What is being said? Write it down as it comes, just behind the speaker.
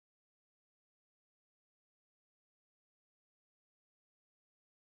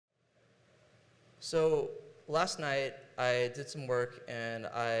So last night I did some work and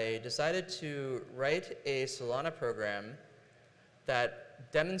I decided to write a Solana program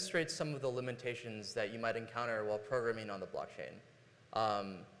that demonstrates some of the limitations that you might encounter while programming on the blockchain.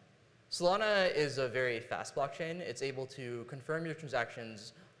 Solana is a very fast blockchain. It's able to confirm your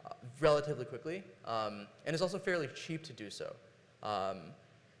transactions relatively quickly, and it's also fairly cheap to do so.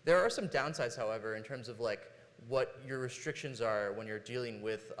 There are some downsides, however, in terms of what your restrictions are when you're dealing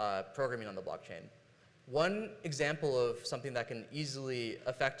with programming on the blockchain. One example of something that can easily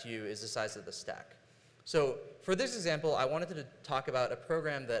affect you is the size of the stack. So for this example, I wanted to talk about a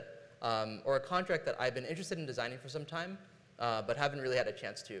program that, or a contract that I've been interested in designing for some time, but haven't really had a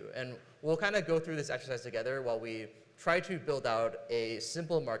chance to. And we'll kind of go through this exercise together while we try to build out a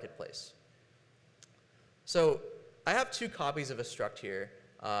simple marketplace. So I have two copies of a struct here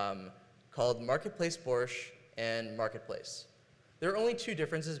called marketplace Borscht and marketplace. There are only two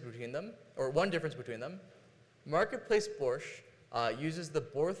differences between them, or one difference between them. Marketplace Borscht uses the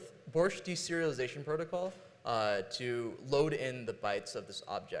Borscht deserialization protocol to load in the bytes of this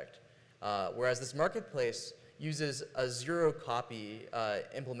object, whereas this marketplace uses a zero copy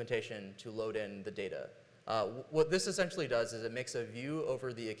implementation to load in the data. What this essentially does is it makes a view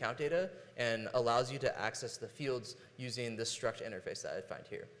over the account data and allows you to access the fields using this struct interface that I find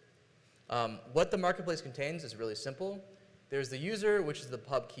here. What the marketplace contains is really simple. There's the user, which is the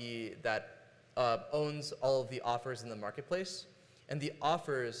pub key that owns all of the offers in the marketplace. And the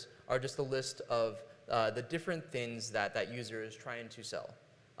offers are just a list of the different things that that user is trying to sell.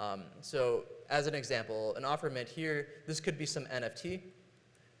 So as an example, an offer meant here, this could be some NFT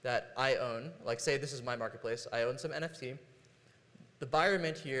that I own. Like say this is my marketplace. I own some NFT. The buyer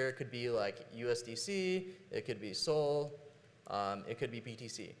mint here could be like USDC. It could be Sol. It could be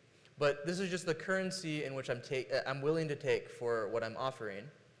BTC. But this is just the currency in which I'm willing to take for what I'm offering.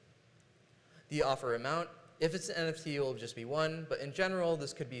 The offer amount, if it's an NFT, it will just be 1. But in general,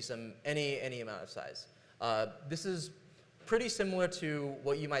 this could be any amount of size. This is pretty similar to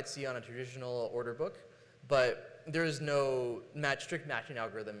what you might see on a traditional order book. But there is no strict matching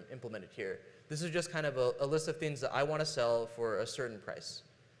algorithm implemented here. This is just kind of a list of things that I want to sell for a certain price.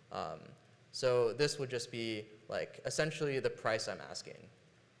 So this would just be essentially the price I'm asking.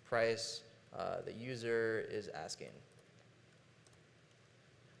 Price the user is asking.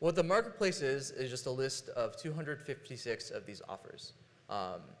 What the marketplace is just a list of 256 of these offers.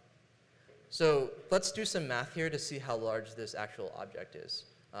 So let's do some math here to see how large this actual object is.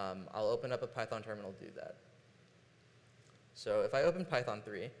 I'll open up a Python terminal to do that. So if I open Python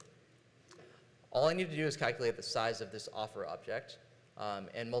 3, all I need to do is calculate the size of this offer object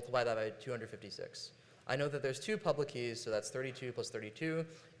and multiply that by 256. I know that there's two public keys, so that's 32 plus 32,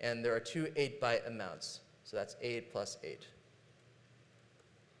 and there are two 8-byte amounts, so that's 8 plus 8.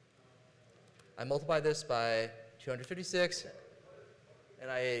 I multiply this by 256,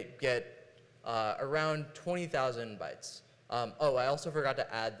 and I get around 20,000 bytes. Oh, I also forgot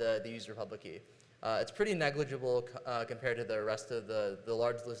to add the user public key. It's pretty negligible compared to the rest of the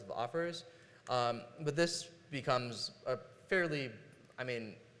large list of offers, but this becomes a fairly,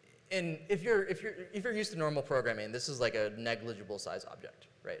 if you're used to normal programming, this is like a negligible size object,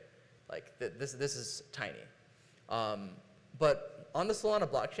 right? This is tiny. But on the Solana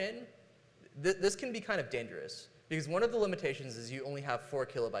blockchain, this can be kind of dangerous because one of the limitations is you only have 4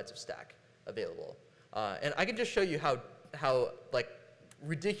 kilobytes of stack available. And I can just show you how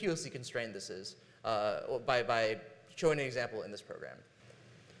ridiculously constrained this is by showing an example in this program.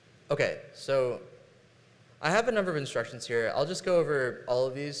 Okay, so I have a number of instructions here. I'll just go over all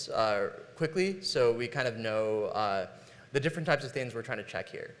of these quickly so we kind of know the different types of things we're trying to check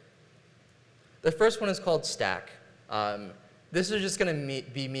here. The first one is called stack. This is just going to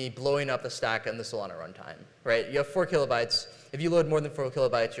be me blowing up the stack in the Solana runtime, right? You have 4 kilobytes. If you load more than 4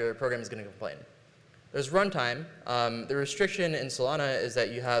 kilobytes, your program is going to complain. There's runtime. The restriction in Solana is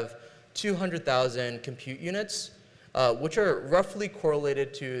that you have 200,000 compute units, which are roughly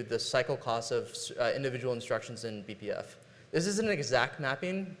correlated to the cycle cost of individual instructions in BPF. This isn't an exact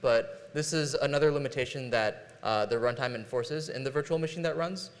mapping, but this is another limitation that the runtime enforces in the virtual machine that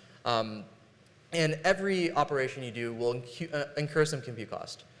runs. And every operation you do will incur some compute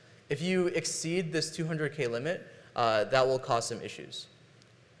cost. If you exceed this 200K limit, that will cause some issues.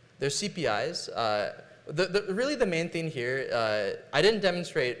 There's CPIs. Really the main thing here, I didn't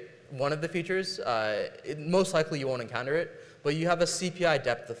demonstrate one of the features. Most likely you won't encounter it, but you have a CPI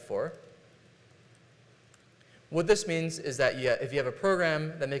depth of 4. What this means is that if you have a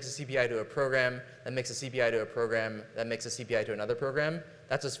program that makes a CPI to a program, that makes a CPI to a program, that makes a CPI to another program,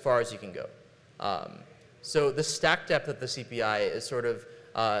 that's as far as you can go. So the stack depth of the CPI is sort of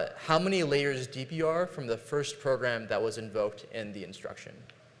how many layers deep you are from the first program that was invoked in the instruction.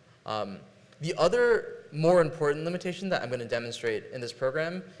 The other more important limitation that I'm going to demonstrate in this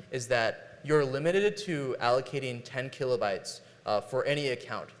program is that you're limited to allocating 10 kilobytes for any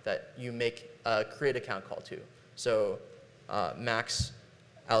account that you make a create account call to. So max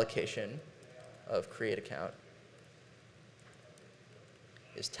allocation of create account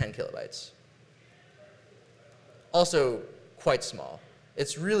is 10 kilobytes. Also quite small.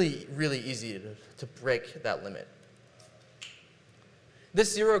 It's really, really easy to break that limit.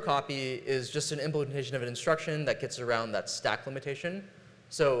 This zero copy is just an implementation of an instruction that gets around that stack limitation.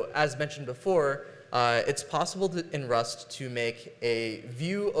 So as mentioned before, it's possible in Rust to make a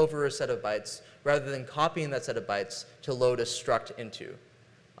view over a set of bytes rather than copying that set of bytes to load a struct into.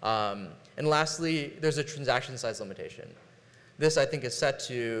 And lastly, there's a transaction size limitation. This, I think, is set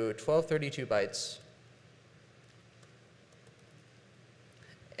to 1232 bytes.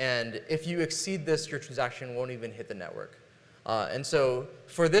 And if you exceed this, your transaction won't even hit the network. And so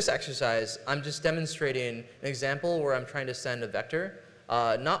for this exercise, I'm just demonstrating an example where I'm trying to send a vector,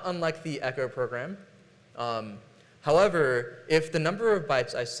 not unlike the echo program. However, if the number of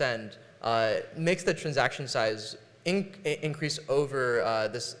bytes I send makes the transaction size increase over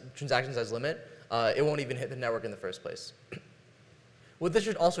this transaction size limit, it won't even hit the network in the first place. What this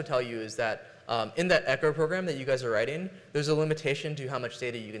should also tell you is that in that echo program that you guys are writing, there's a limitation to how much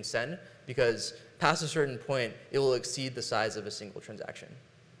data you can send, because past a certain point, it will exceed the size of a single transaction.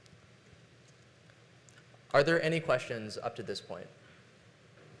 Are there any questions up to this point?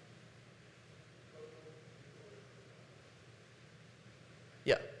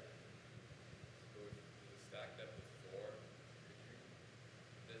 Yeah.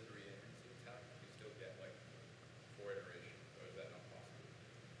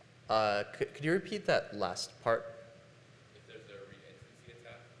 Could you repeat that last part? If there's a re-entrancy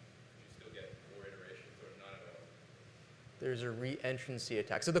attack, you still get 4 iterations or none at all? There's a re-entrancy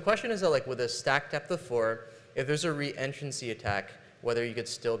attack. So the question is that, like, with a stack depth of 4, if there's a re-entrancy attack, whether you could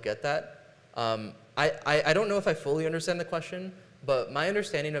still get that. I don't know if I fully understand the question, but my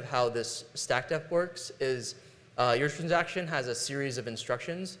understanding of how this stack depth works is your transaction has a series of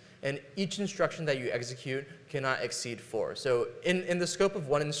instructions, and each instruction that you execute cannot exceed 4. So in the scope of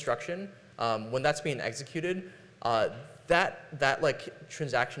one instruction, when that's being executed, that like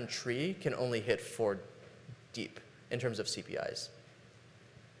transaction tree can only hit 4 deep in terms of CPIs.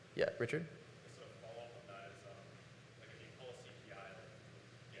 Yeah, Richard? So a follow-up on that is, like if you pull a CPI, like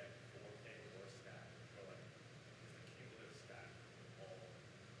you get 4K or stack, or like is the cumulative stack all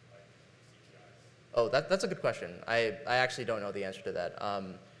like CPIs? Oh, that's a good question. I actually don't know the answer to that.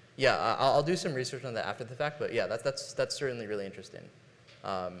 Yeah, I'll do some research on that after the fact, but yeah, that's certainly really interesting.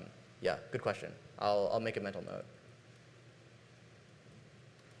 Yeah, good question. I'll make a mental note.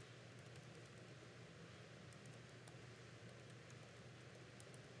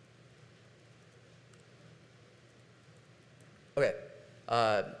 Okay,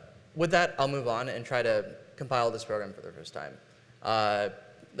 with that, I'll move on and try to compile this program for the first time.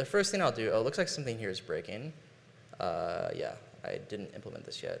 The first thing I'll do, oh, it looks like something here is breaking. Yeah, I didn't implement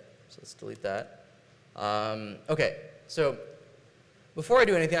this yet, so let's delete that. Okay, so before I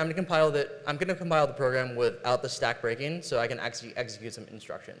do anything, I'm going to compile the program without the stack breaking, so I can actually execute some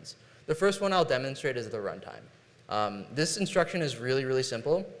instructions. The first one I'll demonstrate is the runtime. This instruction is really, really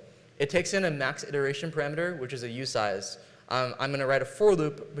simple. It takes in a max iteration parameter, which is a usize. I'm going to write a for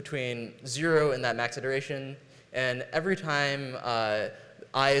loop between 0 and that max iteration, and every time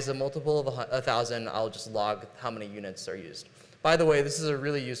I is a multiple of 1,000, I'll just log how many units are used. By the way, this is a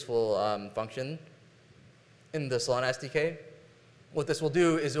really useful function in the Solana SDK. What this will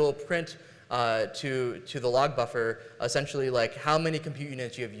do is it will print to the log buffer essentially like how many compute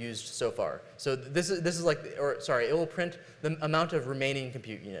units you have used so far. So this is like, or sorry, it will print the amount of remaining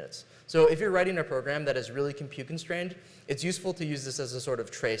compute units. So if you're writing a program that is really compute constrained, it's useful to use this as a sort of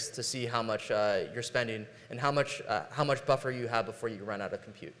trace to see how much you're spending and how much buffer you have before you run out of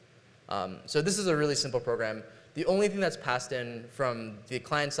compute. So this is a really simple program. The only thing that's passed in from the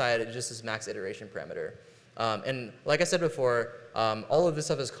client side is just this max iteration parameter. And like I said before, all of this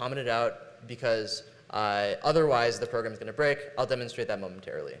stuff is commented out because otherwise the program is going to break. I'll demonstrate that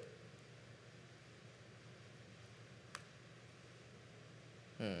momentarily.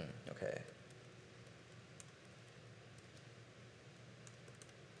 Okay.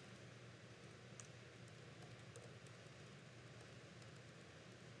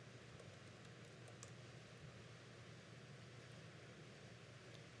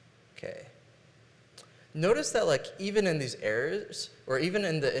 Okay. Notice that like even in these errors, or even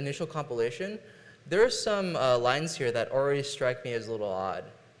in the initial compilation, There are some lines here that already strike me as a little odd.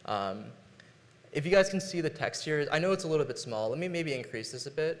 If you guys can see the text here, I know it's a little bit small. Let me maybe increase this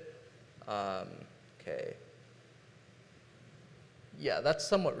a bit. Okay. Yeah, that's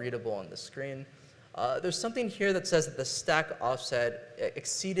somewhat readable on the screen. There's something here that says that the stack offset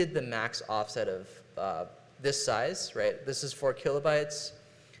exceeded the max offset of this size, right? This is 4 kilobytes,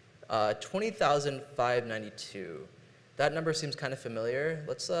 20,592. That number seems kind of familiar.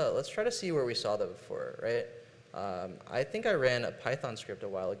 Let's try to see where we saw that before, right? I think I ran a Python script a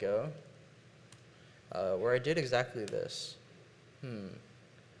while ago where I did exactly this.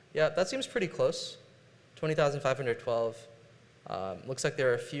 Yeah, that seems pretty close. 20,512. Looks like there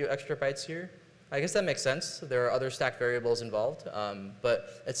are a few extra bytes here. I guess that makes sense. There are other stack variables involved,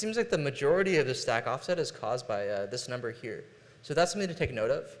 but it seems like the majority of the stack offset is caused by this number here. So that's something to take note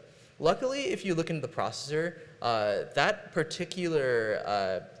of. Luckily, if you look into the processor, that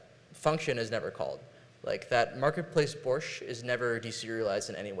particular function is never called. Like that marketplace borscht is never deserialized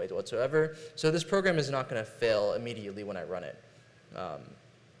in any way whatsoever. So this program is not going to fail immediately when I run it.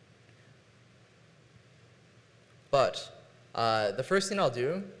 But the first thing I'll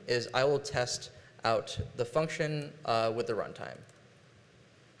do is I will test out the function with the runtime.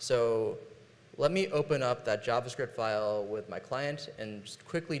 So let me open up that JavaScript file with my client and just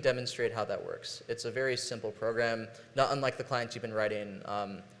quickly demonstrate how that works. It's a very simple program, not unlike the clients you've been writing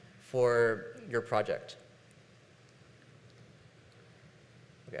for your project.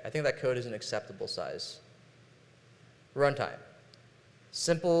 Okay, I think that code is an acceptable size. Runtime.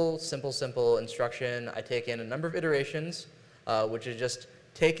 Simple, simple, simple instruction. I take in a number of iterations, which is just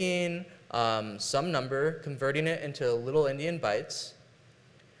taking some number, converting it into little Indian bytes,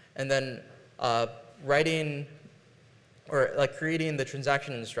 and then writing or like creating the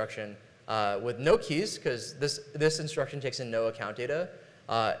transaction instruction with no keys, because this instruction takes in no account data,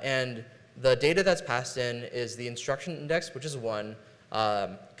 and the data that's passed in is the instruction index, which is 1,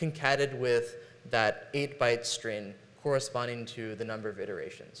 concatenated with that 8-byte string corresponding to the number of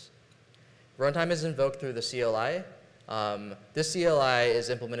iterations. Runtime is invoked through the CLI. This CLI is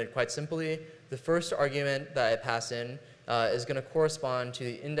implemented quite simply. The first argument that I pass in is going to correspond to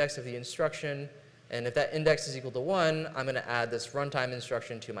the index of the instruction. And if that index is equal to 1, I'm going to add this runtime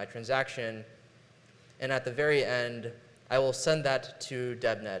instruction to my transaction. And at the very end, I will send that to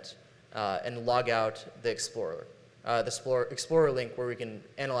DevNet and log out the Explorer, Explorer link where we can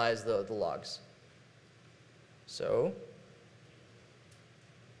analyze the logs. So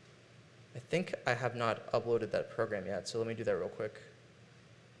I think I have not uploaded that program yet, so let me do that real quick.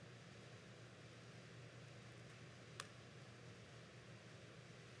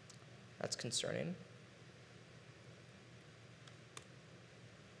 That's concerning.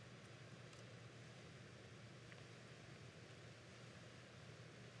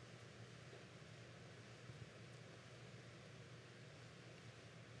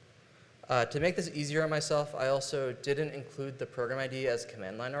 To make this easier on myself, I also didn't include the program ID as a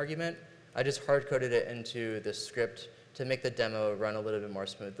command line argument. I just hard-coded it into this script to make the demo run a little bit more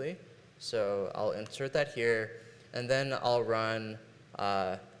smoothly. So I'll insert that here, and then I'll run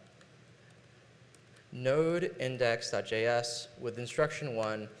node index.js with instruction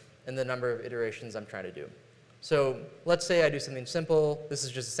 1 and the number of iterations I'm trying to do. So let's say I do something simple. This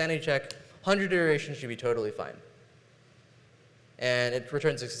is just a sanity check. 100 iterations should be totally fine. And it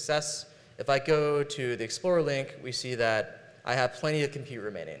returns a success. If I go to the Explorer link, we see that I have plenty of compute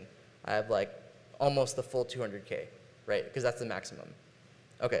remaining. I have like almost the full 200K, right? Because that's the maximum.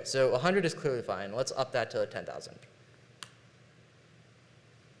 Okay, so 100 is clearly fine. Let's up that to 10,000.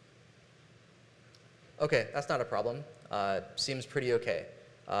 Okay, that's not a problem. Seems pretty okay.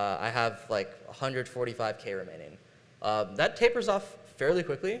 I have like 145K remaining. That tapers off fairly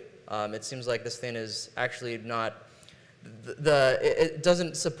quickly. It seems like this thing is actually not, it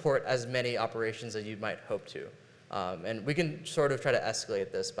doesn't support as many operations as you might hope to. And we can sort of try to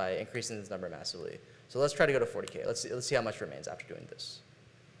escalate this by increasing this number massively. So let's try to go to 40K. Let's see how much remains after doing this.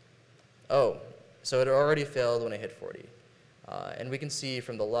 Oh, so it already failed when I hit 40. And we can see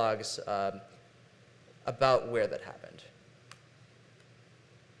from the logs about where that happened.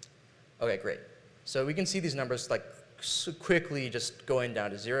 Okay, great. So we can see these numbers like quickly just going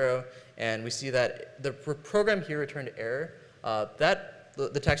down to 0, and we see that the program here returned error.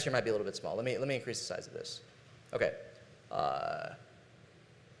 The text here might be a little bit small. Let me increase the size of this. Okay, a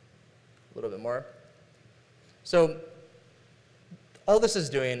little bit more. So all this is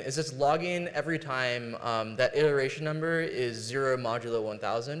doing is it's logging every time that iteration number is 0 modulo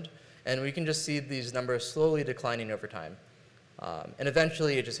 1000, and we can just see these numbers slowly declining over time. And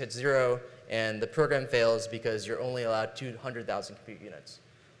eventually it just hits 0, and the program fails because you're only allowed 200,000 compute units.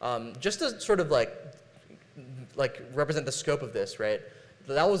 Just to sort of like represent the scope of this, right?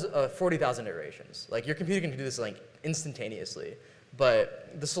 That was 40,000 iterations. Like your computer can do this like instantaneously. But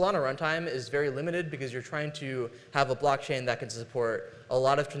the Solana runtime is very limited because you're trying to have a blockchain that can support a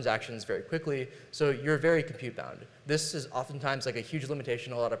lot of transactions very quickly. So you're very compute bound. This is oftentimes like a huge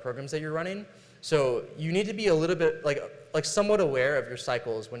limitation in a lot of programs that you're running. So you need to be a little bit like somewhat aware of your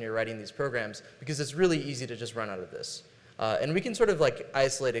cycles when you're writing these programs because it's really easy to just run out of this. And we can sort of like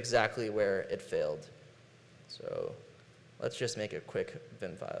isolate exactly where it failed. So let's just make a quick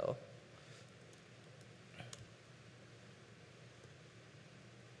Vim file.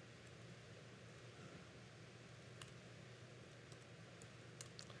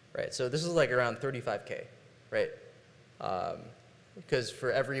 Right, so this is like around 35K, right? Because for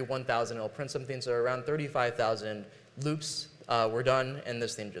every 1,000 it'll print something, so around 35,000 loops were done, and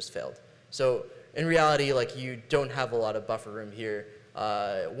this thing just failed. So in reality, like you don't have a lot of buffer room here.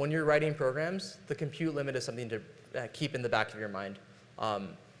 When you're writing programs, the compute limit is something to keep in the back of your mind.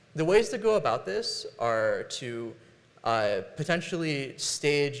 The ways to go about this are to potentially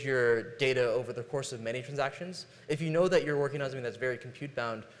stage your data over the course of many transactions. If you know that you're working on something that's very compute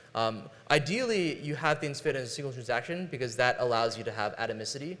bound, ideally you have things fit in a single transaction because that allows you to have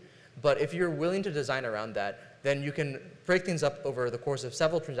atomicity. But if you're willing to design around that, then you can break things up over the course of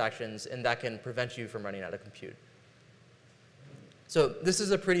several transactions, and that can prevent you from running out of compute. So this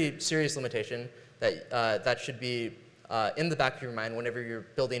is a pretty serious limitation that, that should be in the back of your mind whenever you're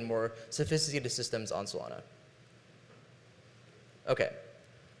building more sophisticated systems on Solana. OK,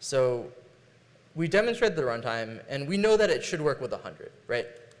 so we demonstrated the runtime, and we know that it should work with 100, right?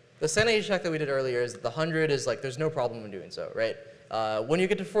 The sanity check that we did earlier is that the 100 is like, there's no problem in doing so, right? When you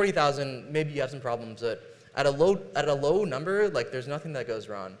get to 40,000, maybe you have some problems, but at a low number, like there's nothing that goes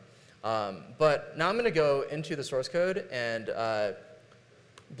wrong. But now I'm going to go into the source code and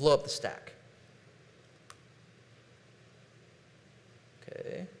blow up the stack.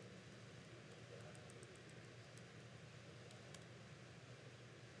 OK.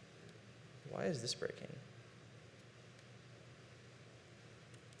 Why is this breaking?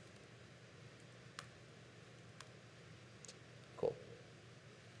 Cool.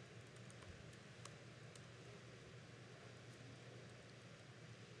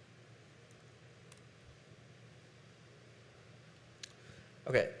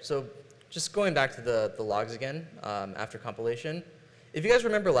 OK, so just going back to the logs again after compilation. If you guys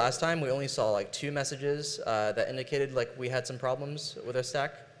remember last time, we only saw like 2 messages that indicated like we had some problems with our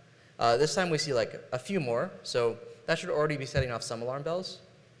stack. This time we see like a few more, so that should already be setting off some alarm bells.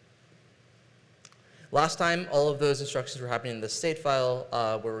 Last time, all of those instructions were happening in the state file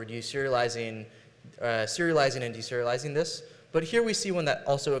where we're deserializing, serializing and deserializing this. But here we see one that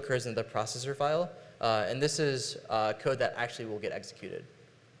also occurs in the processor file, and this is code that actually will get executed.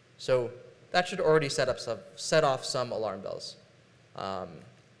 So that should already set off some alarm bells.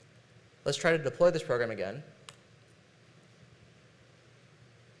 Let's try to deploy this program again.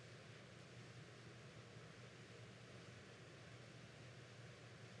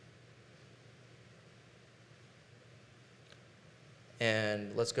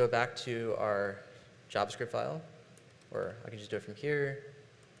 And let's go back to our JavaScript file, or I can just do it from here.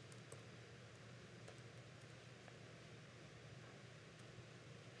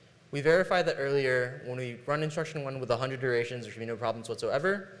 We verified that earlier when we run instruction 1 with 100 iterations, there should be no problems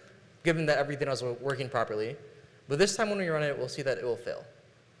whatsoever, given that everything else was working properly. But this time when we run it, we'll see that it will fail.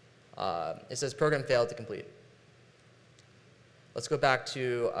 It says program failed to complete. Let's go back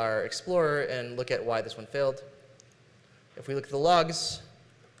to our Explorer and look at why this one failed. If we look at the logs,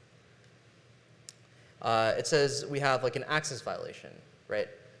 it says we have like an access violation, right?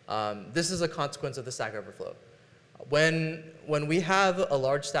 This is a consequence of the Stack Overflow. When we have a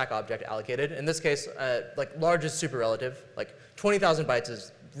large stack object allocated, in this case, like large is super relative. Like 20,000 bytes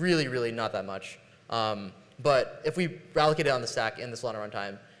is really, really not that much. But if we allocate it on the stack in the Solana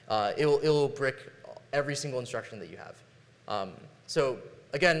runtime, it will brick every single instruction that you have. So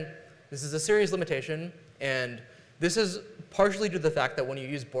again, this is a serious limitation, and this is partially due to the fact that when you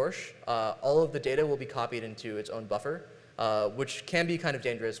use Borscht, all of the data will be copied into its own buffer, which can be kind of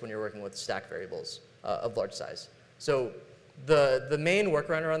dangerous when you're working with stack variables of large size. So the main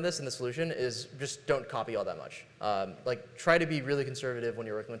workaround around this in the solution is just don't copy all that much. Like try to be really conservative when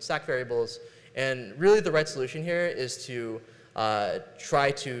you're working with stack variables. And really the right solution here is to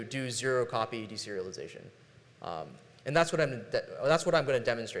try to do zero copy deserialization. And that's what I'm going to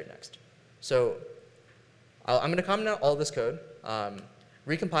demonstrate next. So I'm going to comment out all this code,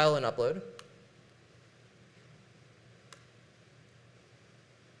 recompile and upload.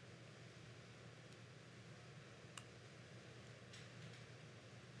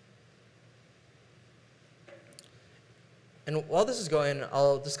 And while this is going,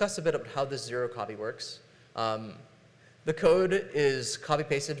 I'll discuss a bit about how this zero copy works. The code is copy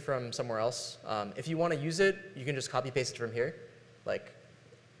pasted from somewhere else. If you want to use it, you can just copy paste it from here. Like,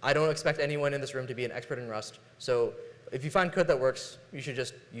 I don't expect anyone in this room to be an expert in Rust. So if you find code that works, you should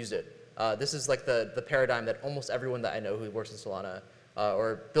just use it. This is like the paradigm that almost everyone that I know who works in Solana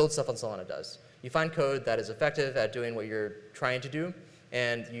or builds stuff on Solana does. You find code that is effective at doing what you're trying to do,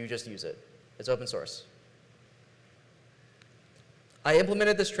 and you just use it. It's open source. I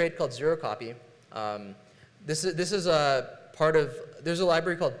implemented this trait called zero copy. This is a part of, there's a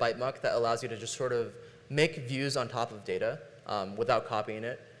library called ByteMuck that allows you to just sort of make views on top of data without copying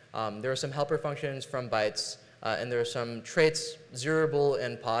it. There are some helper functions from bytes, and there are some traits, zeroable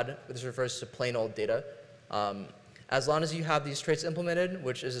and pod. This refers to plain old data. As long as you have these traits implemented,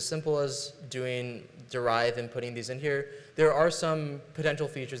 which is as simple as doing derive and putting these in here, there are some potential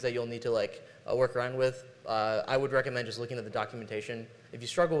features that you'll need to work around with. I would recommend just looking at the documentation if you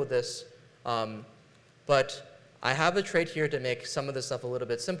struggle with this. But I have a trait here to make some of this stuff a little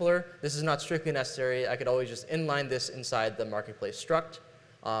bit simpler. This is not strictly necessary. I could always just inline this inside the marketplace struct.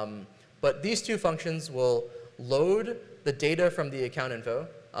 But these two functions will load the data from the account info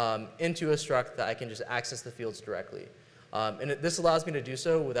into a struct that I can just access the fields directly. And this allows me to do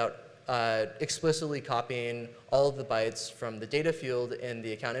so without explicitly copying all of the bytes from the data field in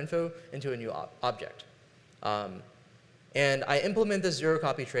the account info into a new object. And I implement this zero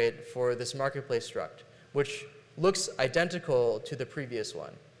copy trait for this marketplace struct, which looks identical to the previous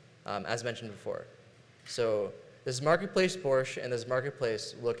one, as mentioned before. So this marketplace Porsche and this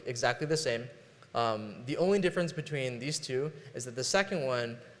marketplace look exactly the same. The only difference between these two is that the second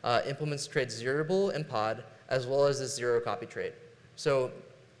one implements traits zeroable and pod, as well as this zero copy trait. So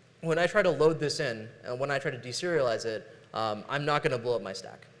when I try to load this in, and when I try to deserialize it, I'm not going to blow up my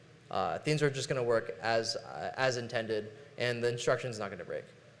stack. Things are just going to work as intended, and the instruction's not going to break.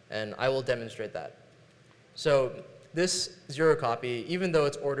 And I will demonstrate that. So this zero copy, even though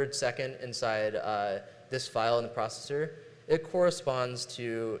it's ordered second inside this file in the processor, it corresponds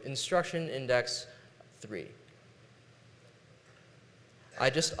to instruction index 3. I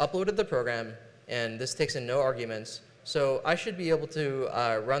just uploaded the program, and this takes in no arguments. So I should be able to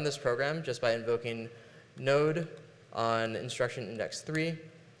run this program just by invoking node on instruction index 3,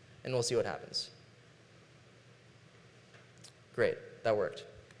 and we'll see what happens. Great, that worked.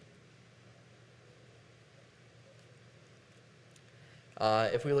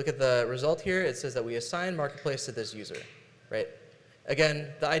 If we look at the result here, it says that we assign marketplace to this user, right? Again,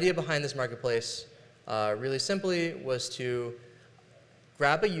 the idea behind this marketplace really simply was to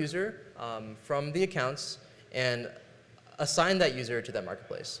grab a user from the accounts and assign that user to that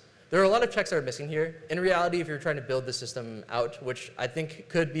marketplace. There are a lot of checks that are missing here. In reality, if you're trying to build the system out, which I think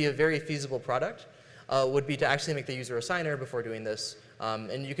could be a very feasible product, would be to actually make the user a signer before doing this.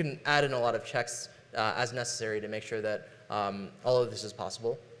 And you can add in a lot of checks as necessary to make sure that all of this is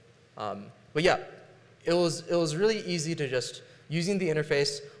possible. But yeah, it was really easy to just, using the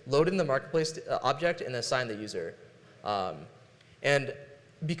interface, load in the marketplace object and assign the user. And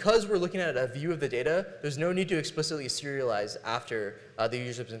because we're looking at a view of the data, there's no need to explicitly serialize after the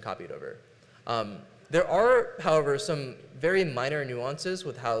user's been copied over. There are, however, some very minor nuances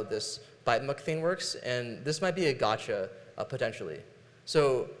with how this ByteMuck thing works, and this might be a gotcha potentially.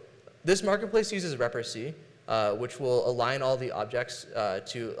 So this marketplace uses RepRC, which will align all the objects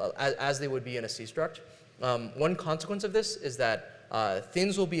as they would be in a C struct. One consequence of this is that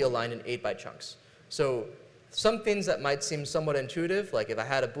things will be aligned in 8-byte chunks. So some things that might seem somewhat intuitive, like if I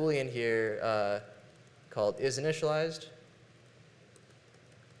had a Boolean here called isInitialized,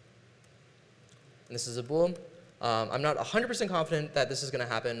 and this is a bool. I'm not 100% confident that this is going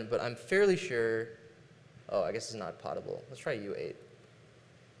to happen, but I'm fairly sure. Oh, I guess it's not potable. Let's try U8.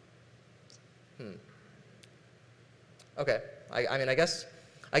 Okay. I mean, I guess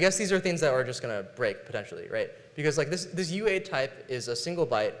these are things that are just going to break potentially, right? Because like this U8 type is a single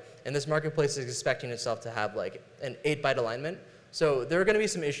byte, and this marketplace is expecting itself to have like an 8-byte alignment. So there are going to be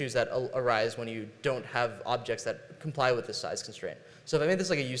some issues that arise when you don't have objects that comply with this size constraint. So if I made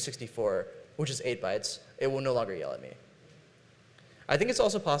this like a U64, which is 8 bytes, it will no longer yell at me. I think it's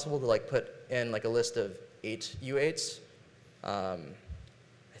also possible to like put in like a list of 8 U8s. I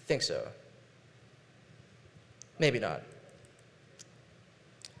think so. Maybe not.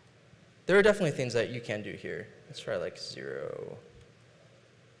 There are definitely things that you can do here. Let's try like 0.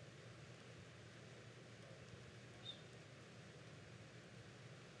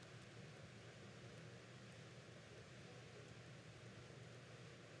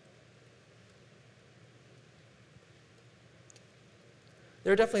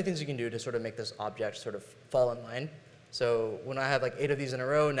 There are definitely things you can do to sort of make this object sort of fall in line. So when I have like 8 of these in a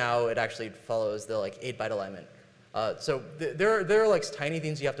row, now it actually follows the like 8-byte alignment. So there are like tiny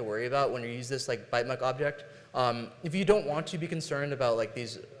things you have to worry about when you use this like bytemuck object. If you don't want to be concerned about like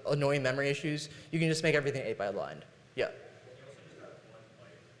these annoying memory issues, you can just make everything 8-byte aligned. Yeah.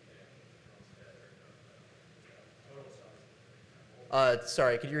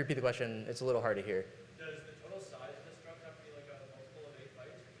 Sorry, could you repeat the question? It's a little hard to hear. Does the total size of the struct have to be like a multiple of 8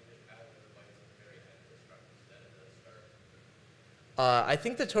 bytes, or can you just add another bytes at the very end of the struct instead of the start? I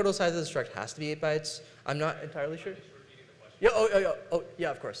think the total size of the struct has to be 8 bytes. I'm not entirely sure. Just repeating the question. Yeah,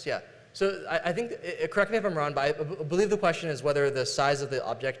 yeah, of course, yeah. So I think, correct me if I'm wrong, but I believe the question is whether the size of the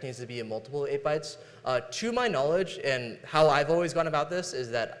object needs to be a multiple of 8 bytes. To my knowledge, and how I've always gone about this,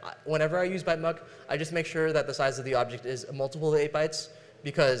 is that whenever I use bytemuck, I just make sure that the size of the object is a multiple of 8 bytes,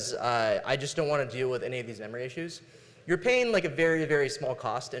 because I just don't want to deal with any of these memory issues. You're paying like a very, very small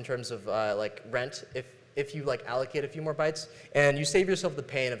cost in terms of like rent if you like allocate a few more bytes, and you save yourself the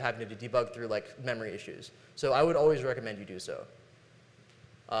pain of having to debug through like memory issues. So I would always recommend you do so.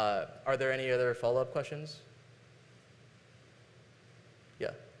 Are there any other follow-up questions? Yeah.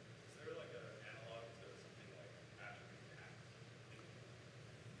 Is there like an analog to something like attribute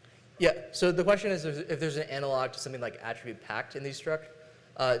packed? Yeah, so the question is if there's an analog to something like attribute packed in these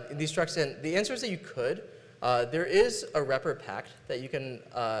structs. And the answer is that you could. There is a repr packed that you can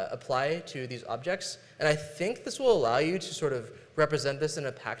apply to these objects, and I think this will allow you to sort of represent this in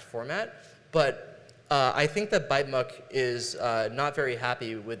a packed format, but I think that bytemuck is not very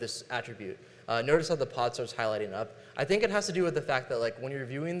happy with this attribute. Notice how the pod starts highlighting up. I think it has to do with the fact that like when you're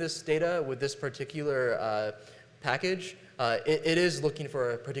viewing this data with this particular package, it is looking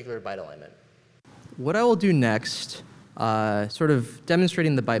for a particular byte alignment. What I will do next, sort of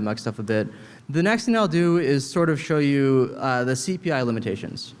demonstrating the bytemuck stuff a bit, the next thing I'll do is sort of show you the CPI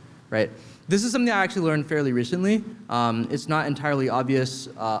limitations, right? This is something I actually learned fairly recently. It's not entirely obvious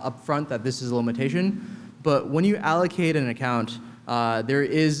up front that this is a limitation, but when you allocate an account, there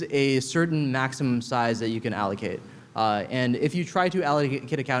is a certain maximum size that you can allocate. And if you try to allocate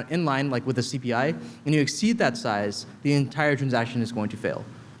an account inline, like with a CPI, and you exceed that size, the entire transaction is going to fail.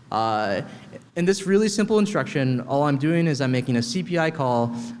 In this really simple instruction, all I'm doing is I'm making a CPI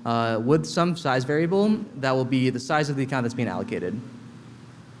call with some size variable that will be the size of the account that's being allocated.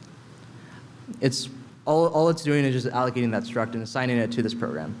 It's all it's doing is just allocating that struct and assigning it to this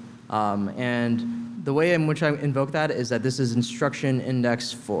program. And the way in which I invoke that is that this is instruction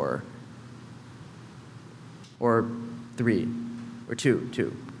index 4, or 3, or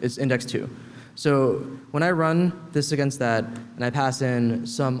 2. It's index 2. So when I run this against that, and I pass in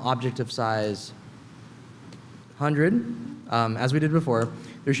some object of size 100, as we did before,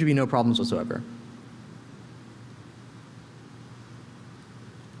 there should be no problems whatsoever.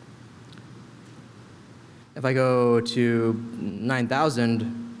 If I go to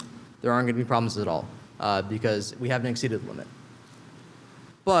 9,000, there aren't going to be problems at all, because we haven't exceeded the limit.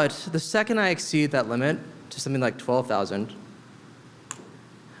 But the second I exceed that limit to something like 12,000,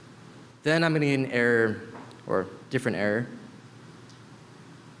 then I'm going to get an error, or different error.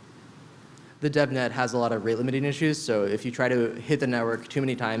 The DevNet has a lot of rate limiting issues, so if you try to hit the network too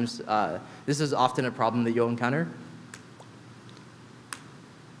many times, this is often a problem that you'll encounter.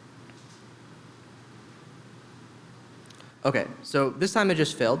 Okay, so this time it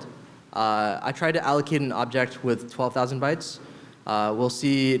just failed. I tried to allocate an object with 12,000 bytes. We'll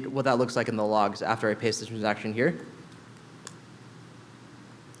see what that looks like in the logs after I paste this transaction here.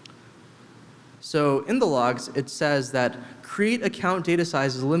 So in the logs, it says that create account data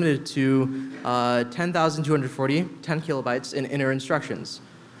size is limited to 10,240, 10 kilobytes in inner instructions.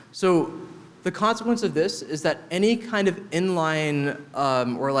 So the consequence of this is that any kind of inline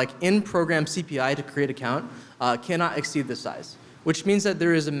or like in-program CPI to create account cannot exceed this size, which means that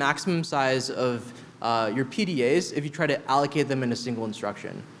there is a maximum size of your PDAs if you try to allocate them in a single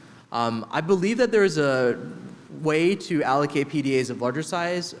instruction. I believe that there is a way to allocate PDAs of larger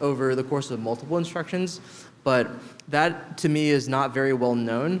size over the course of multiple instructions, but that to me is not very well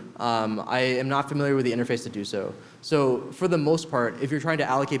known. I am not familiar with the interface to do so. So for the most part, if you're trying to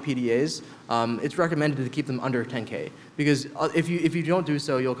allocate PDAs, it's recommended to keep them under 10K, because if you don't do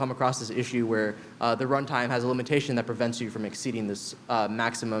so, you'll come across this issue where the runtime has a limitation that prevents you from exceeding this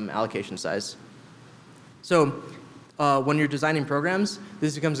maximum allocation size. So when you're designing programs,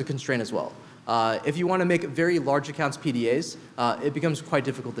 this becomes a constraint as well. If you want to make very large accounts PDAs, it becomes quite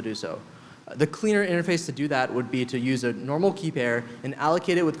difficult to do so. The cleaner interface to do that would be to use a normal key pair and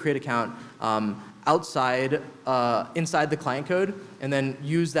allocate it with create account outside, inside the client code, and then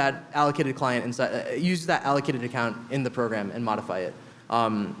use that allocated client inside, use that allocated account in the program and modify it.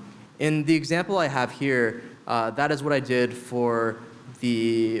 In the example I have here, that is what I did for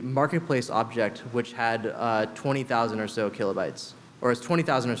the marketplace object, which had 20,000 or so kilobytes, or it's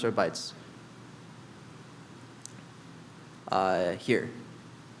 20,000 or so bytes. Here.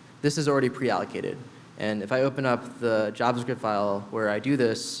 This is already pre-allocated. And if I open up the JavaScript file where I do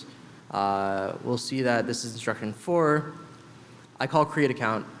this, we'll see that this is instruction 4. I call create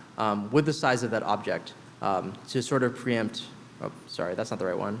account with the size of that object to sort of preempt. Oh, sorry, that's not the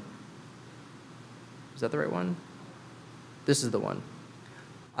right one. Is that the right one? This is the one.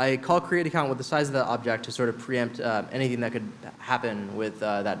 I call create account with the size of that object to sort of preempt anything that could happen with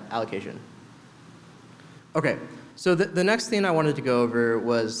that allocation. OK, so the next thing I wanted to go over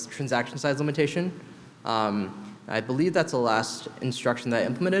was transaction size limitation. I believe that's the last instruction that I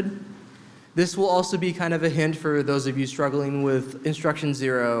implemented. This will also be kind of a hint for those of you struggling with instruction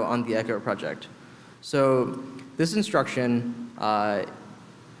 0 on the Echo project. So this instruction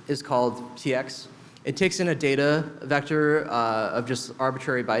is called tx. It takes in a data vector of just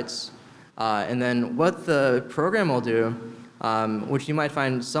arbitrary bytes. And then what the program will do, which you might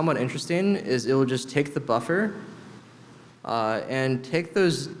find somewhat interesting, is it will just take the buffer and take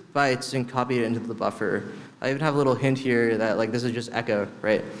those bytes and copy it into the buffer. I even have a little hint here that like this is just echo,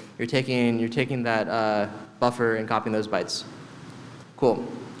 right? You're taking that buffer and copying those bytes. Cool.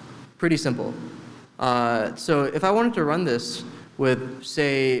 Pretty simple. So if I wanted to run this with,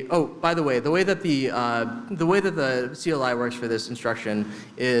 say, oh, by the way that the CLI works for this instruction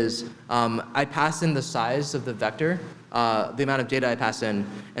is I pass in the size of the vector, the amount of data I pass in,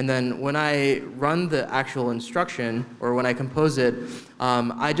 and then when I run the actual instruction, or when I compose it,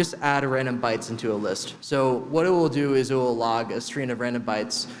 I just add random bytes into a list. So what it will do is it will log a string of random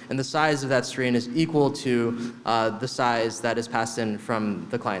bytes, and the size of that string is equal to the size that is passed in from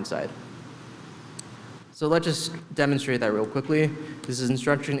the client side. So let's just demonstrate that real quickly. This is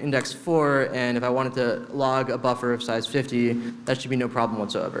instruction index 4, and if I wanted to log a buffer of size 50, that should be no problem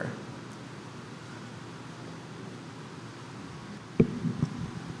whatsoever.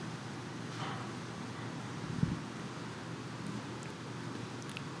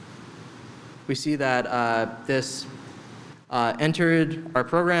 We see that this entered our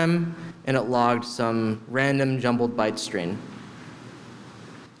program, and it logged some random jumbled byte string.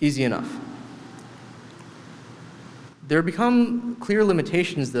 Easy enough. There become clear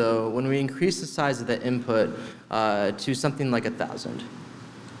limitations, though, when we increase the size of the input to something like 1,000.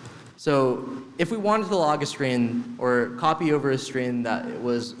 So if we wanted to log a string or copy over a string that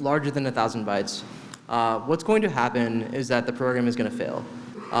was larger than 1,000 bytes, what's going to happen is that the program is going to fail.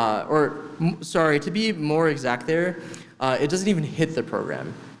 Sorry, to be more exact there, it doesn't even hit the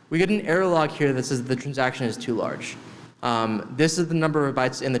program. We get an error log here that says the transaction is too large. This is the number of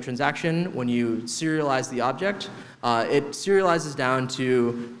bytes in the transaction when you serialize the object. It serializes down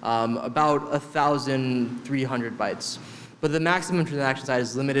to about 1,300 bytes. But the maximum transaction size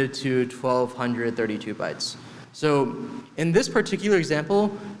is limited to 1,232 bytes. So in this particular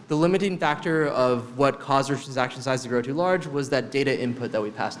example, the limiting factor of what caused our transaction size to grow too large was that data input that we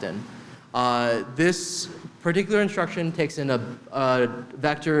passed in. This particular instruction takes in a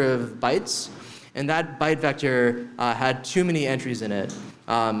vector of bytes, and that byte vector had too many entries in it.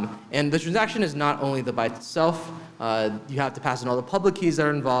 And the transaction is not only the byte itself. You have to pass in all the public keys that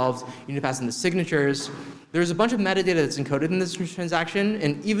are involved. You need to pass in the signatures. There's a bunch of metadata that's encoded in this transaction,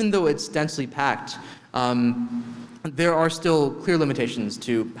 and even though it's densely packed, there are still clear limitations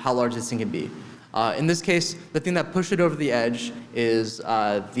to how large this thing can be. In this case, the thing that pushed it over the edge is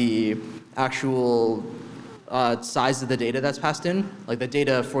the actual size of the data that's passed in, like the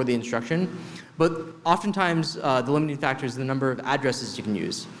data for the instruction. But oftentimes, the limiting factor is the number of addresses you can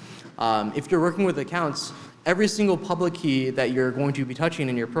use. If you're working with accounts, every single public key that you're going to be touching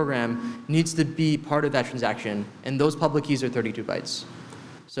in your program needs to be part of that transaction, and those public keys are 32 bytes.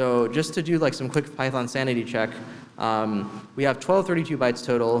 So just to do like some quick Python sanity check, we have 1232 bytes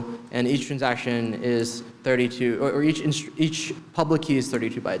total, and each transaction is 32, or each public key is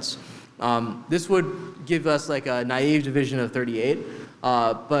 32 bytes. This would give us like a naive division of 38,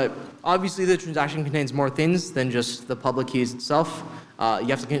 but obviously the transaction contains more things than just the public keys itself. You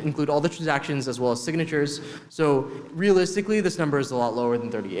have to include all the transactions as well as signatures. So realistically, this number is a lot lower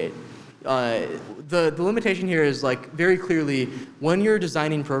than 38. The limitation here is like very clearly when you're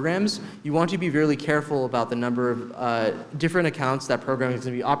designing programs, you want to be really careful about the number of different accounts that program is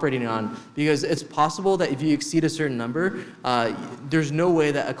going to be operating on, because it's possible that if you exceed a certain number, there's no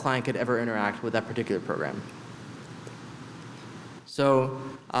way that a client could ever interact with that particular program. So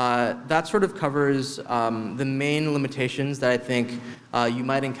that sort of covers the main limitations that I think you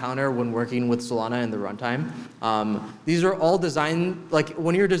might encounter when working with Solana in the runtime. These are all design, like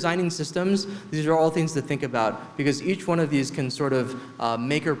when you're designing systems, these are all things to think about because each one of these can sort of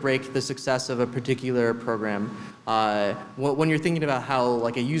make or break the success of a particular program. When you're thinking about how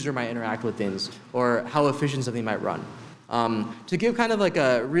like a user might interact with things or how efficient something might run. To give kind of like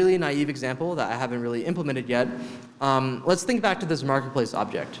a really naive example that I haven't really implemented yet, let's think back to this marketplace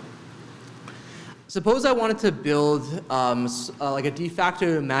object. Suppose I wanted to build like a de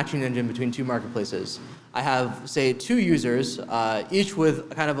facto matching engine between two marketplaces. I have, say, two users, each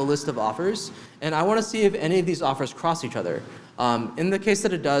with kind of a list of offers, and I want to see if any of these offers cross each other. In the case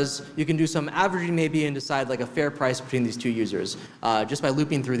that it does, you can do some averaging maybe and decide like a fair price between these two users just by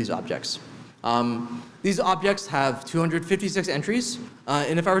looping through these objects. These objects have 256 entries,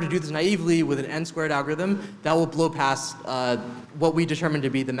 and if I were to do this naively with an n-squared algorithm, that will blow past what we determined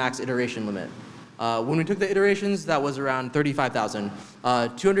to be the max iteration limit. When we took the iterations, that was around 35,000.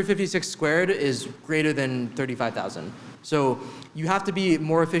 256 squared is greater than 35,000. So you have to be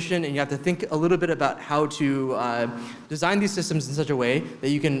more efficient, and you have to think a little bit about how to design these systems in such a way that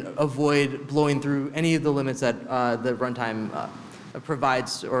you can avoid blowing through any of the limits that the runtime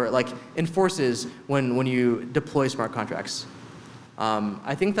provides or like enforces when you deploy smart contracts.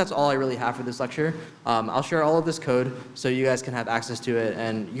 I think that's all I really have for this lecture. I'll share all of this code so you guys can have access to it,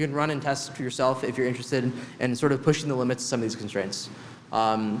 and you can run and test for yourself if you're interested in sort of pushing the limits of some of these constraints.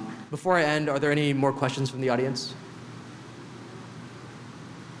 Before I end, are there any more questions from the audience?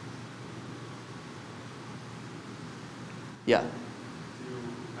 Yeah.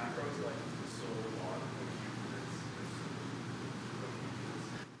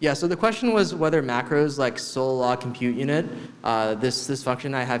 Yeah, so the question was whether macros like Solana compute unit, this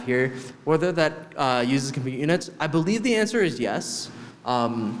function I have here, whether that uses compute units. I believe the answer is yes.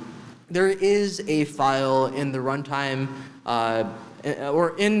 There is a file in the runtime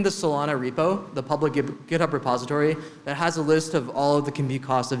or in the Solana repo, the public GitHub repository, that has a list of all of the compute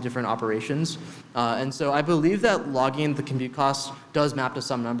costs of different operations. And so I believe that logging the compute costs does map to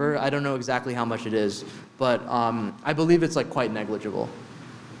some number. I don't know exactly how much it is, but I believe it's like quite negligible.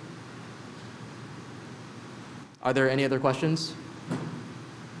 Are there any other questions?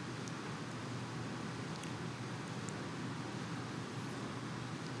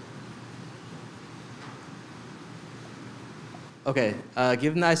 Okay,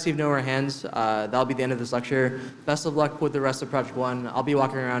 given that I see no more hands, that'll be the end of this lecture. Best of luck with the rest of Project 1. I'll be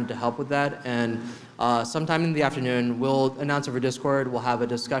walking around to help with that, and sometime in the afternoon, we'll announce over Discord, we'll have a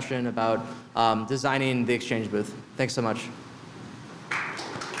discussion about designing the exchange booth. Thanks so much.